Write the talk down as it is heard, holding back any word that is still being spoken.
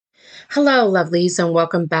Hello, lovelies, and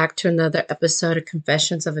welcome back to another episode of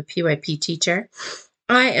Confessions of a PYP Teacher.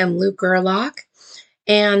 I am Luke Gerlach,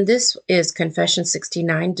 and this is Confession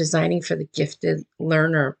 69, Designing for the Gifted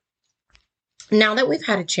Learner. Now that we've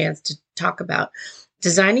had a chance to talk about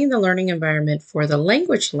designing the learning environment for the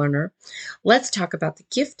language learner, let's talk about the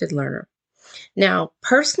gifted learner. Now,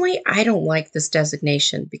 personally, I don't like this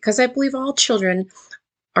designation because I believe all children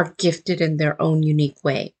are gifted in their own unique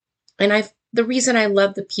way. And the reason I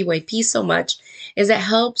love the PYP so much is it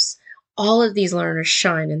helps all of these learners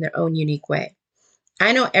shine in their own unique way.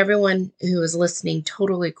 I know everyone who is listening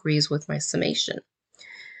totally agrees with my summation.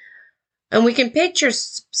 And we can picture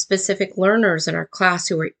specific learners in our class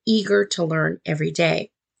who are eager to learn every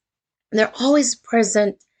day. They're always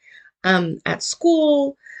present at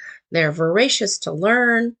school. They're voracious to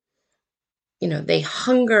learn. They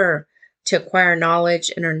hunger to acquire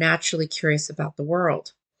knowledge and are naturally curious about the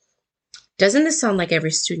world. Doesn't this sound like every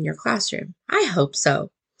student in your classroom? I hope so.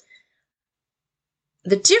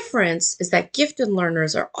 The difference is that gifted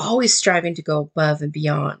learners are always striving to go above and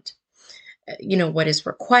beyond. What is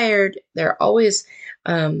required. They're always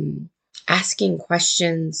asking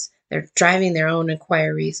questions. They're driving their own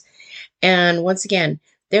inquiries. And once again,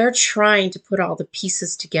 they're trying to put all the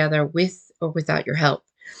pieces together with or without your help.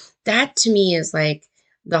 That to me is like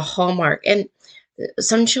the hallmark. And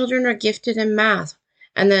some children are gifted in math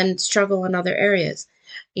and then struggle in other areas.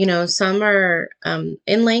 Some are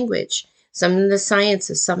in language, some in the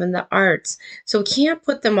sciences, some in the arts. So we can't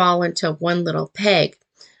put them all into one little peg.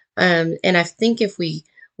 And I think if we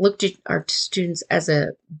looked at our students as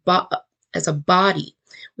a body,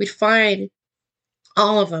 we'd find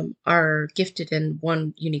all of them are gifted in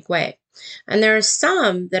one unique way. And there are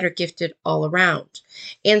some that are gifted all around.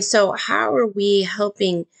 And so how are we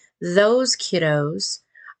helping those kiddos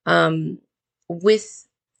with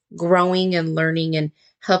growing and learning and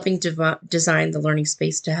helping design the learning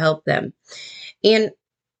space to help them? And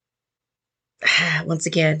once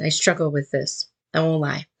again, I struggle with this. I won't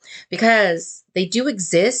lie, because they do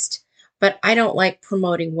exist, but I don't like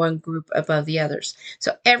promoting one group above the others.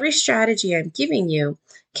 So every strategy I'm giving you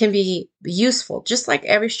can be useful, just like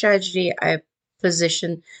every strategy I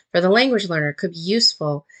position for the language learner could be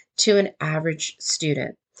useful to an average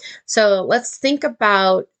student. So let's think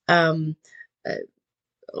about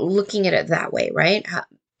looking at it that way, right?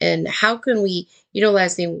 And how can we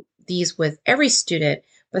utilize these with every student,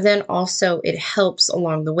 but then also it helps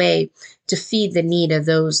along the way to feed the need of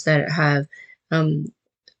those that have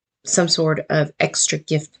some sort of extra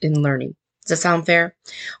gift in learning. Does that sound fair?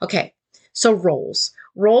 Okay, so roles.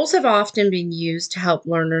 Roles have often been used to help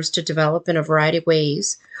learners to develop in a variety of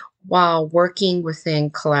ways while working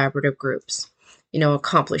within collaborative groups,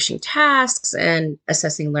 accomplishing tasks and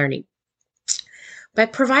assessing learning. By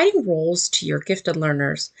providing roles to your gifted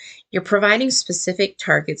learners, you're providing specific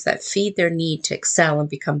targets that feed their need to excel and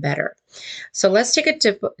become better. So let's take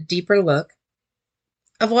a deeper look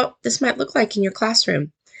of what this might look like in your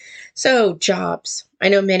classroom. So jobs. I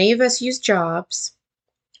know many of us use jobs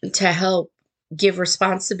to help give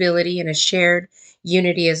responsibility and a shared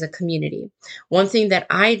unity as a community. One thing that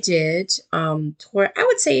I did toward, I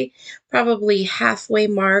would say, probably halfway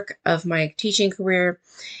mark of my teaching career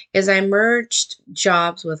is I merged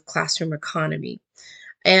jobs with classroom economy.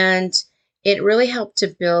 And it really helped to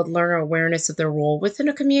build learner awareness of their role within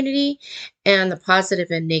a community and the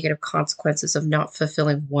positive and negative consequences of not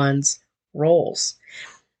fulfilling one's roles.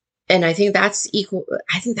 And I think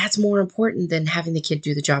that's more important than having the kid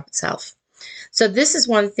do the job itself. So this is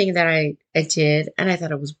one thing that I did, and I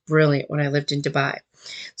thought it was brilliant when I lived in Dubai.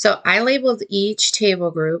 So I labeled each table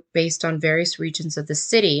group based on various regions of the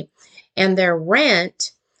city, and their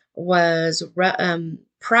rent was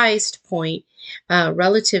priced point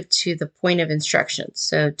relative to the point of instruction,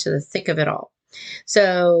 so to the thick of it all.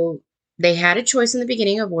 So they had a choice in the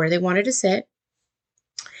beginning of where they wanted to sit,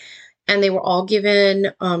 and they were all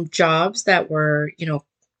given jobs that were,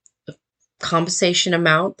 compensation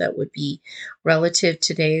amount that would be relative to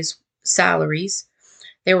today's salaries.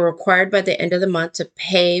 They were required by the end of the month to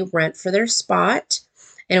pay rent for their spot,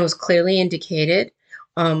 and it was clearly indicated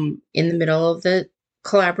in the middle of the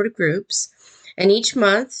collaborative groups. And each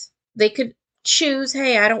month they could choose,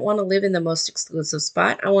 hey, I don't want to live in the most exclusive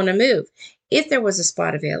spot. I want to move if there was a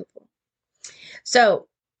spot available. So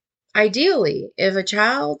ideally, if a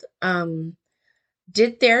child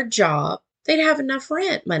did their job, they'd have enough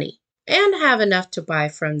rent money and have enough to buy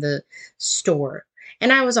from the store.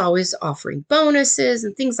 And I was always offering bonuses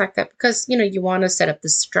and things like that because, you want to set up the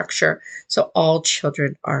structure so all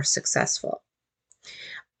children are successful.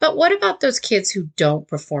 But what about those kids who don't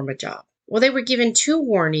perform a job? Well, they were given 2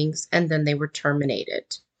 warnings and then they were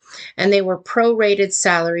terminated. and they were prorated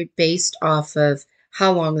salary based off of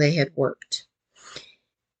how long they had worked.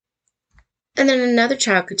 And then another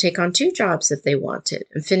child could take on 2 jobs if they wanted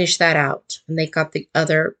and finish that out. And they got the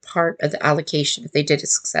other part of the allocation if they did it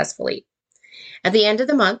successfully. At the end of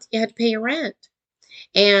the month, you had to pay your rent.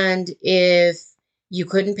 And if you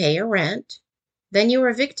couldn't pay your rent, then you were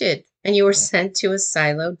evicted and you were sent to a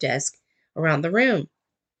silo desk around the room.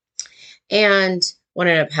 And what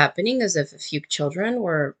ended up happening is if a few children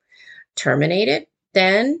were terminated,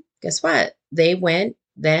 then guess what? They went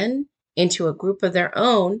then into a group of their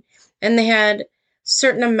own, and they had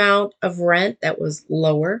certain amount of rent that was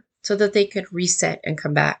lower so that they could reset and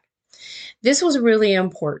come back. This was really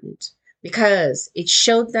important because it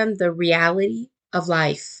showed them the reality of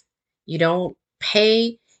life. You don't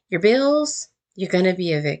pay your bills, you're going to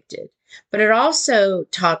be evicted. But it also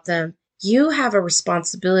taught them you have a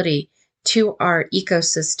responsibility to our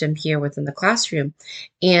ecosystem here within the classroom,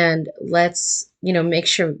 and let's make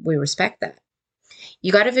sure we respect that.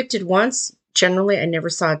 You got evicted once. Generally, I never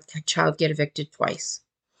saw a child get evicted twice.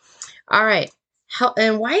 All right.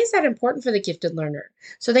 And why is that important for the gifted learner?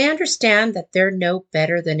 So they understand that they're no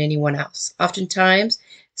better than anyone else. Oftentimes,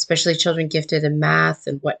 especially children gifted in math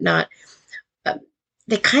and whatnot,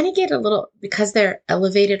 they kind of get a little, because they're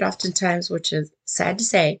elevated oftentimes, which is sad to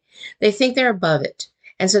say, they think they're above it.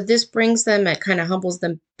 And so this brings them, it kind of humbles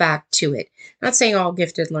them back to it. Not saying all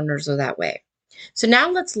gifted learners are that way. So now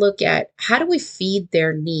let's look at how do we feed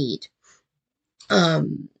their need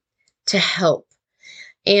to help.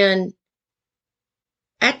 And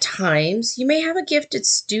at times, you may have a gifted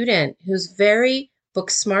student who's very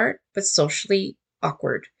book smart, but socially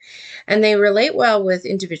awkward. And they relate well with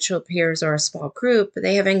individual peers or a small group, but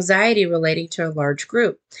they have anxiety relating to a large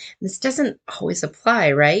group. And this doesn't always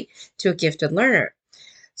apply, right, to a gifted learner.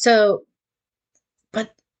 So,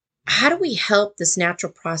 but how do we help this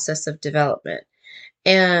natural process of development?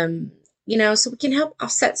 And, so we can help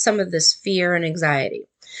offset some of this fear and anxiety.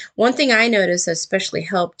 One thing I noticed especially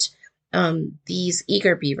helped these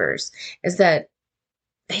eager beavers is that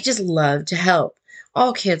they just love to help.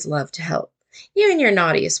 All kids love to help, even your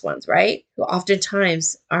naughtiest ones, right? Who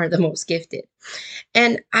oftentimes are the most gifted.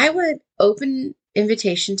 And I would open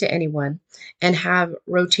invitation to anyone and have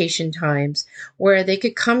rotation times where they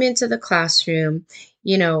could come into the classroom,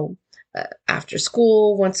 after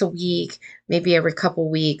school once a week, maybe every couple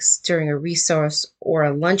weeks during a resource or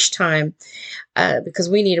a lunchtime, because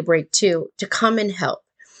we need a break too, to come and help.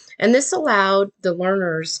 And this allowed the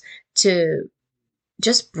learners to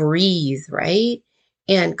just breathe, right?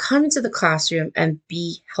 And come into the classroom and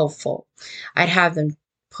be helpful. I'd have them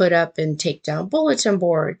put up and take down bulletin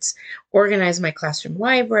boards, organize my classroom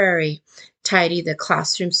library, tidy the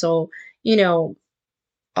classroom so,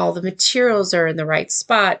 all the materials are in the right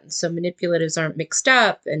spot so manipulatives aren't mixed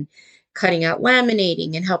up, and cutting out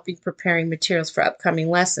laminating and helping preparing materials for upcoming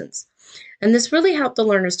lessons. And this really helped the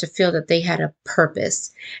learners to feel that they had a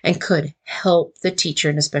purpose and could help the teacher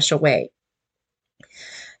in a special way.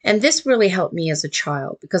 And this really helped me as a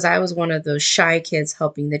child because I was one of those shy kids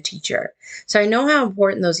helping the teacher. So I know how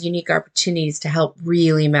important those unique opportunities to help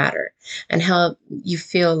really matter and help you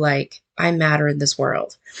feel like I matter in this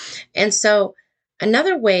world. And so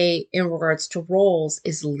another way in regards to roles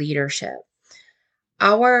is leadership.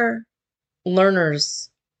 Our learners,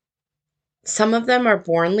 some of them are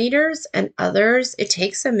born leaders and others, it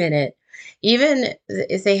takes a minute. Even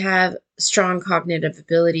if they have strong cognitive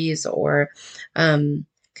abilities or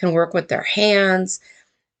can work with their hands.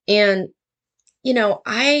 And,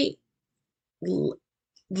 I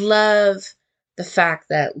love the fact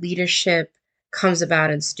that leadership comes about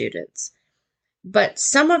in students. But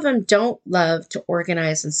some of them don't love to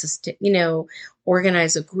organize and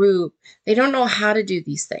organize a group. They don't know how to do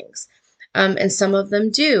these things. And some of them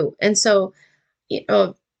do. And so,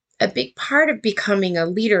 a big part of becoming a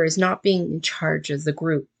leader is not being in charge of the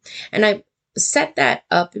group. And I set that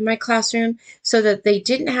up in my classroom so that they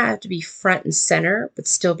didn't have to be front and center, but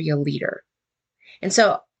still be a leader. And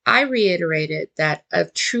so I reiterated that a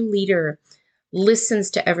true leader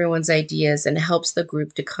listens to everyone's ideas and helps the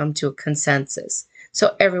group to come to a consensus.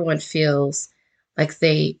 So everyone feels like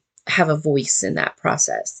they have a voice in that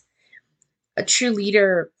process. A true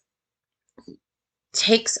leader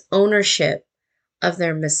takes ownership of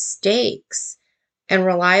their mistakes and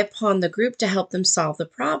rely upon the group to help them solve the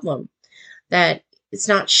problem. That it's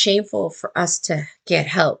not shameful for us to get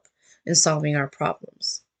help in solving our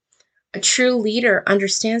problems. A true leader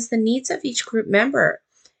understands the needs of each group member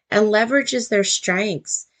and leverages their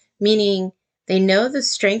strengths, meaning they know the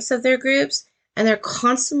strengths of their groups and they're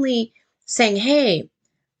constantly saying, hey,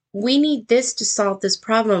 we need this to solve this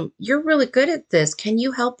problem. You're really good at this. Can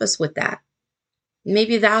you help us with that?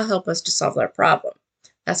 Maybe that'll help us to solve our problem.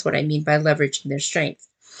 That's what I mean by leveraging their strength.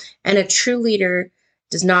 And a true leader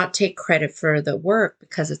does not take credit for the work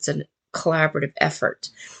because it's a collaborative effort.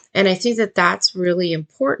 And I think that that's really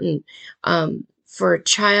important for a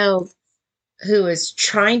child who is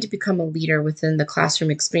trying to become a leader within the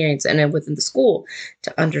classroom experience and then within the school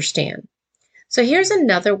to understand. So here's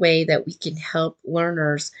another way that we can help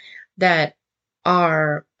learners that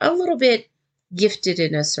are a little bit gifted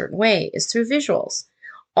in a certain way is through visuals.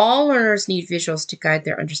 All learners need visuals to guide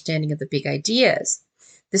their understanding of the big ideas.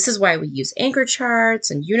 This is why we use anchor charts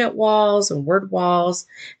and unit walls and word walls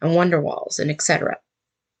and wonder walls and etc.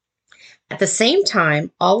 At the same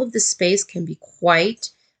time, all of this space can be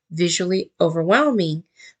quite visually overwhelming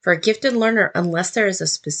for a gifted learner unless there is a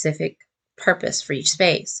specific purpose for each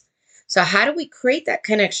space. So how do we create that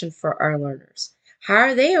connection for our learners? How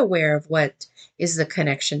are they aware of what is the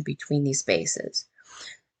connection between these spaces?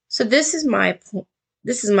 So this is my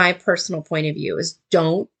personal point of view is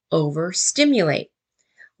don't overstimulate.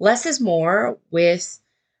 Less is more with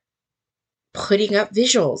putting up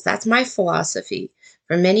visuals. That's my philosophy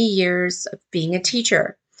for many years of being a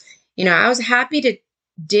teacher. I was happy to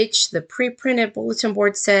ditch the pre-printed bulletin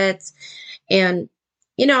board sets. And,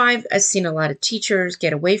 I've seen a lot of teachers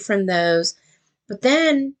get away from those, but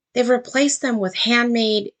then they've replaced them with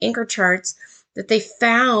handmade anchor charts that they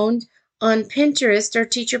found on Pinterest or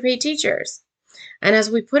Teacher Pay Teachers. And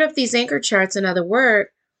as we put up these anchor charts and other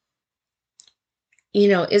work,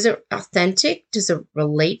 is it authentic? Does it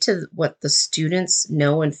relate to what the students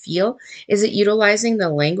know and feel? Is it utilizing the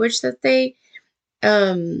language that they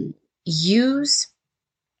use?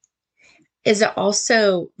 Is it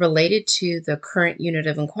also related to the current unit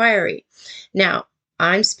of inquiry? Now,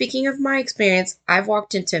 I'm speaking of my experience. I've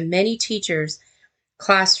walked into many teachers'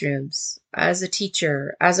 classrooms as a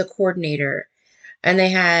teacher, as a coordinator, and they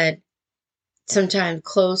had sometimes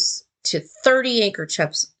close to 30 anchor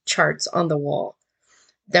charts on the wall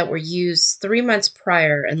that were used 3 months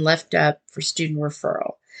prior and left up for student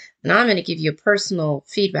referral. And I'm going to give you a personal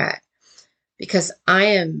feedback because I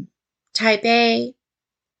am type A.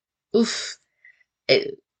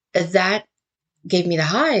 That gave me the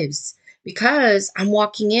hives because I'm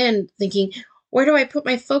walking in thinking, where do I put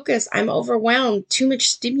my focus? I'm overwhelmed, too much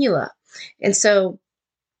stimuli. And so,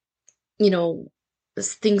 the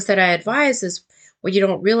things that I advise is what you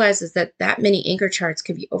don't realize is that many anchor charts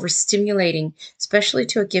can be overstimulating, especially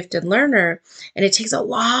to a gifted learner. And it takes a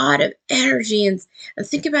lot of energy. And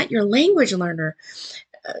think about your language learner.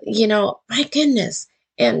 My goodness.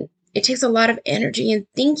 And it takes a lot of energy and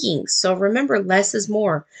thinking. So remember, less is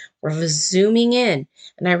more. We're zooming in.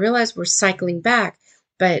 And I realize we're cycling back.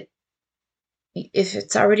 But if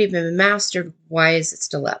it's already been mastered, why is it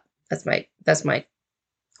still up? That's my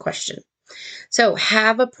question. So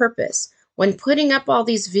have a purpose. When putting up all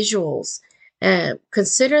these visuals,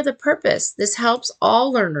 consider the purpose. This helps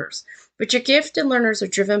all learners. But your gifted learners are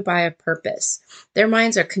driven by a purpose. Their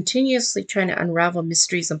minds are continuously trying to unravel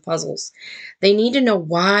mysteries and puzzles. They need to know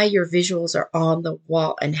why your visuals are on the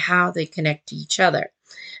wall and how they connect to each other.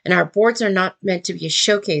 And our boards are not meant to be a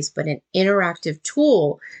showcase, but an interactive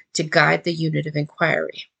tool to guide the unit of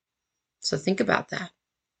inquiry. So think about that.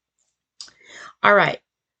 All right.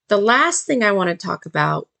 The last thing I want to talk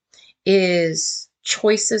about is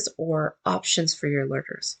choices or options for your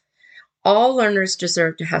learners. All learners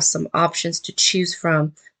deserve to have some options to choose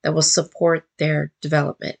from that will support their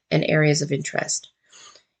development and areas of interest.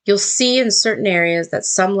 You'll see in certain areas that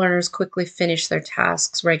some learners quickly finish their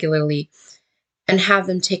tasks regularly, and have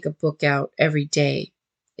them take a book out every day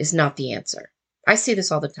is not the answer. I see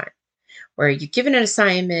this all the time, where you give an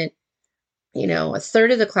assignment, a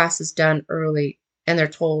third of the class is done early, and they're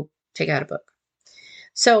told, take out a book.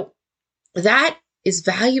 So that is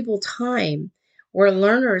valuable time where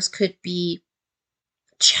learners could be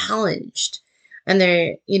challenged and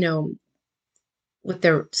they're,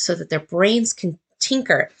 so that their brains can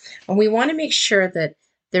tinker. And we want to make sure that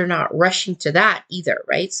they're not rushing to that either,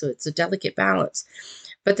 right? So it's a delicate balance.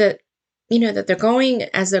 But that they're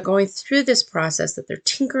as they're going through this process, that they're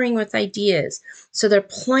tinkering with ideas. So they're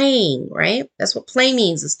playing, right? That's what play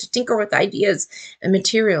means, is to tinker with ideas and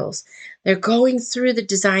materials. They're going through the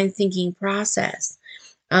design thinking process.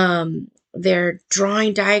 They're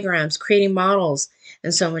drawing diagrams, creating models,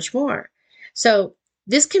 and so much more. So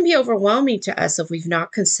this can be overwhelming to us if we've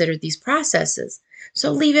not considered these processes.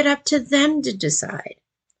 So leave it up to them to decide.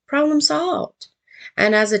 Problem solved.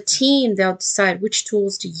 And as a team, they'll decide which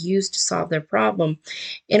tools to use to solve their problem.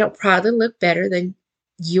 And it'll probably look better than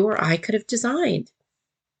you or I could have designed.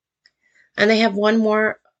 And they have one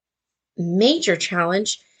more major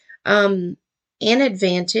challenge and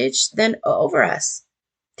advantage than over us.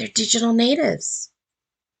 They're digital natives.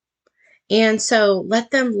 And so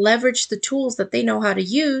let them leverage the tools that they know how to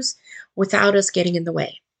use without us getting in the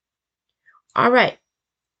way. All right,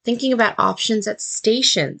 thinking about options at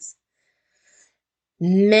stations.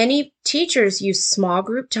 Many teachers use small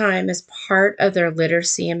group time as part of their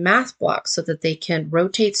literacy and math blocks so that they can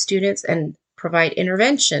rotate students and provide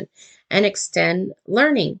intervention and extend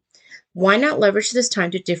learning. Why not leverage this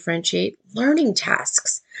time to differentiate learning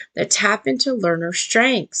tasks that tap into learner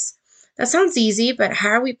strengths? That sounds easy, but how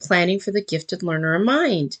are we planning for the gifted learner in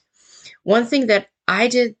mind? One thing that I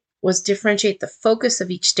did was differentiate the focus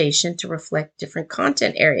of each station to reflect different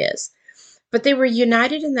content areas, but they were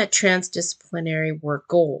united in that transdisciplinary work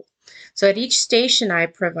goal. So at each station, I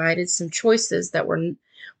provided some choices that were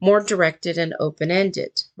more directed and open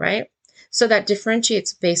ended, right? So that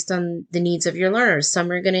differentiates based on the needs of your learners.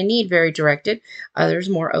 Some are going to need very directed, others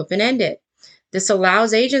more open ended. This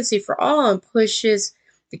allows agency for all and pushes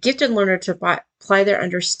the gifted learner to apply their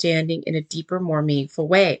understanding in a deeper, more meaningful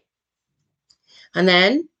way. And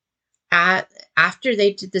then after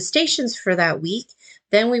they did the stations for that week,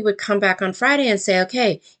 then we would come back on Friday and say,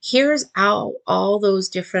 okay, here's how all those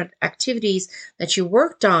different activities that you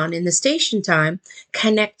worked on in the station time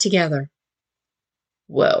connect together.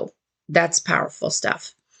 Whoa, that's powerful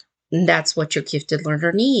stuff. And that's what your gifted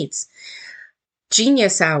learner needs.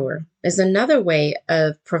 Genius Hour is another way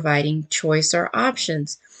of providing choice or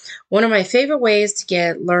options. One of my favorite ways to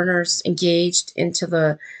get learners engaged into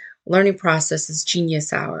the learning process is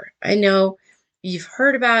Genius Hour. I know you've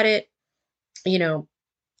heard about it.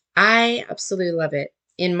 I absolutely love it.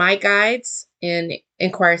 In my guides in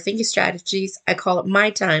Inquire Thinking Strategies, I call it my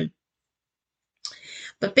time.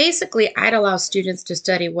 But basically, I'd allow students to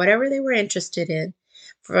study whatever they were interested in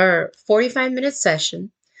for a 45-minute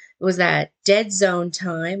session. It was that dead zone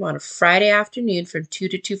time on a Friday afternoon from 2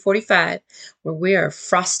 to 2:45, where we are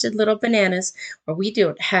frosted little bananas, where we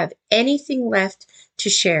don't have anything left to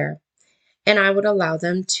share. And I would allow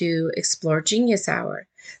them to explore Genius Hour.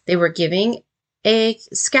 They were giving a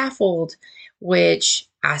scaffold, which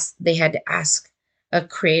they had to ask,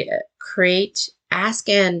 ask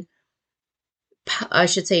and I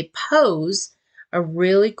should say pose a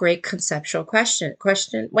really great conceptual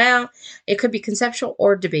question. Well, it could be conceptual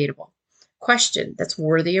or debatable. Question that's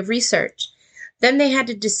worthy of research. Then they had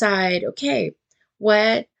to decide, okay,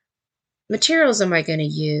 what materials am I going to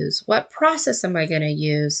use? What process am I going to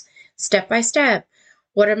use? Step by step.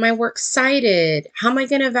 What are my works cited? How am I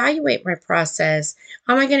going to evaluate my process?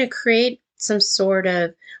 How am I going to create some sort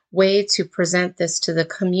of way to present this to the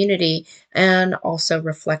community and also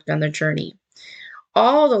reflect on their journey?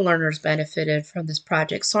 All the learners benefited from this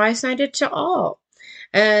project, so I assigned it to all.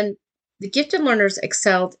 And the gifted learners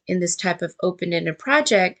excelled in this type of open-ended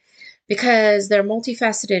project because their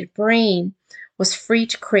multifaceted brain was free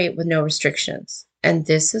to create with no restrictions. And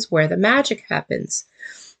this is where the magic happens.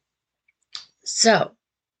 So,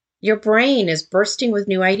 your brain is bursting with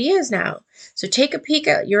new ideas now. So take a peek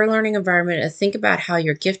at your learning environment and think about how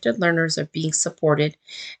your gifted learners are being supported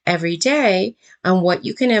every day and what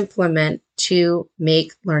you can implement to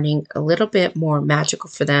make learning a little bit more magical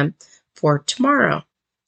for them for tomorrow.